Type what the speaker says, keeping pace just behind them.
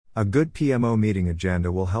A good PMO meeting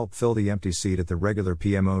agenda will help fill the empty seat at the regular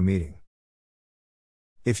PMO meeting.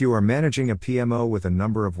 If you are managing a PMO with a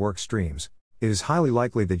number of work streams, it is highly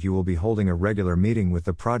likely that you will be holding a regular meeting with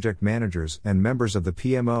the project managers and members of the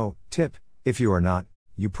PMO. Tip: if you are not,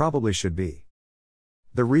 you probably should be.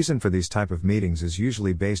 The reason for these type of meetings is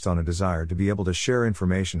usually based on a desire to be able to share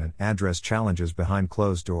information and address challenges behind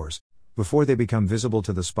closed doors, before they become visible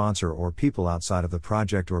to the sponsor or people outside of the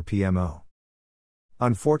project or PMO.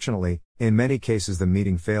 Unfortunately, in many cases the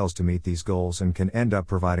meeting fails to meet these goals and can end up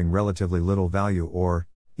providing relatively little value or,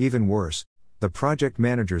 even worse, the project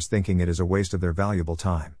managers thinking it is a waste of their valuable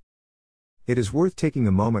time. It is worth taking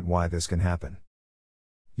a moment why this can happen.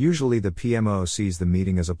 Usually the PMO sees the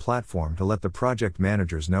meeting as a platform to let the project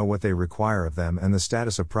managers know what they require of them and the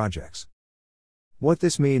status of projects. What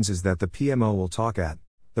this means is that the PMO will talk at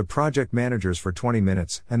the project managers for 20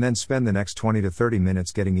 minutes and then spend the next 20 to 30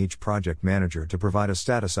 minutes getting each project manager to provide a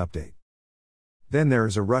status update. Then there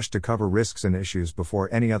is a rush to cover risks and issues before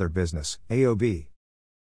any other business, AOB.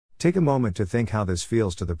 Take a moment to think how this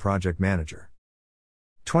feels to the project manager.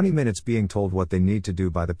 20 minutes being told what they need to do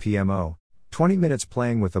by the PMO, 20 minutes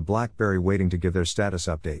playing with the BlackBerry waiting to give their status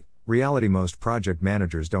update. Reality: most project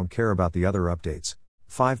managers don't care about the other updates.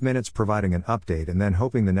 5 minutes providing an update and then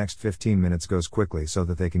hoping the next 15 minutes goes quickly so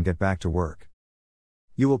that they can get back to work.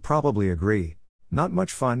 You will probably agree, not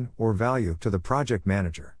much fun or value to the project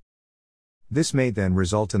manager. This may then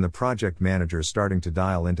result in the project managers starting to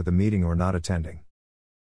dial into the meeting or not attending.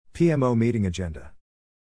 PMO meeting agenda.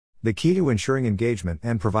 The key to ensuring engagement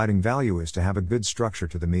and providing value is to have a good structure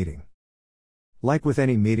to the meeting. Like with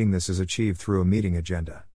any meeting, this is achieved through a meeting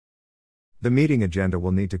agenda. The meeting agenda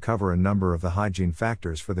will need to cover a number of the hygiene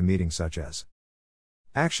factors for the meeting, such as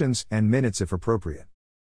actions and minutes if appropriate,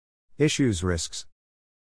 issues, risks,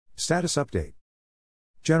 status update,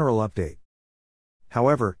 general update.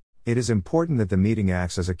 However, it is important that the meeting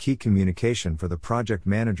acts as a key communication for the project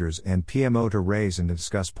managers and PMO to raise and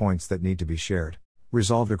discuss points that need to be shared,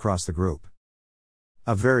 resolved across the group.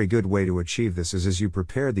 A very good way to achieve this is, as you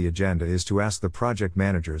prepare the agenda, is to ask the project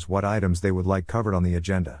managers what items they would like covered on the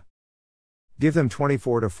agenda. Give them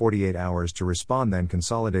 24 to 48 hours to respond, then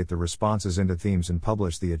consolidate the responses into themes and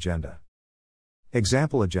publish the agenda.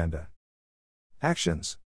 Example agenda.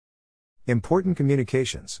 Actions. Important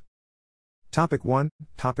communications. Topic 1,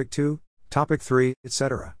 Topic 2, Topic 3,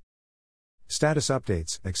 etc. Status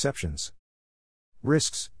updates, exceptions.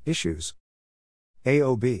 Risks, issues.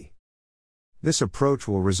 AOB. This approach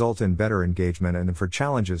will result in better engagement and for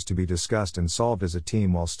challenges to be discussed and solved as a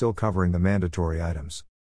team while still covering the mandatory items.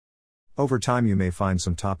 Over time you may find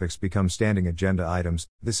some topics become standing agenda items.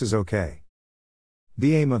 This is okay.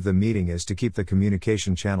 The aim of the meeting is to keep the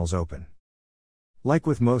communication channels open. Like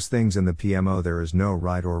with most things in the PMO, there is no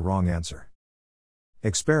right or wrong answer.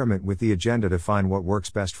 Experiment with the agenda to find what works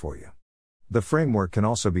best for you. The framework can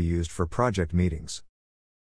also be used for project meetings.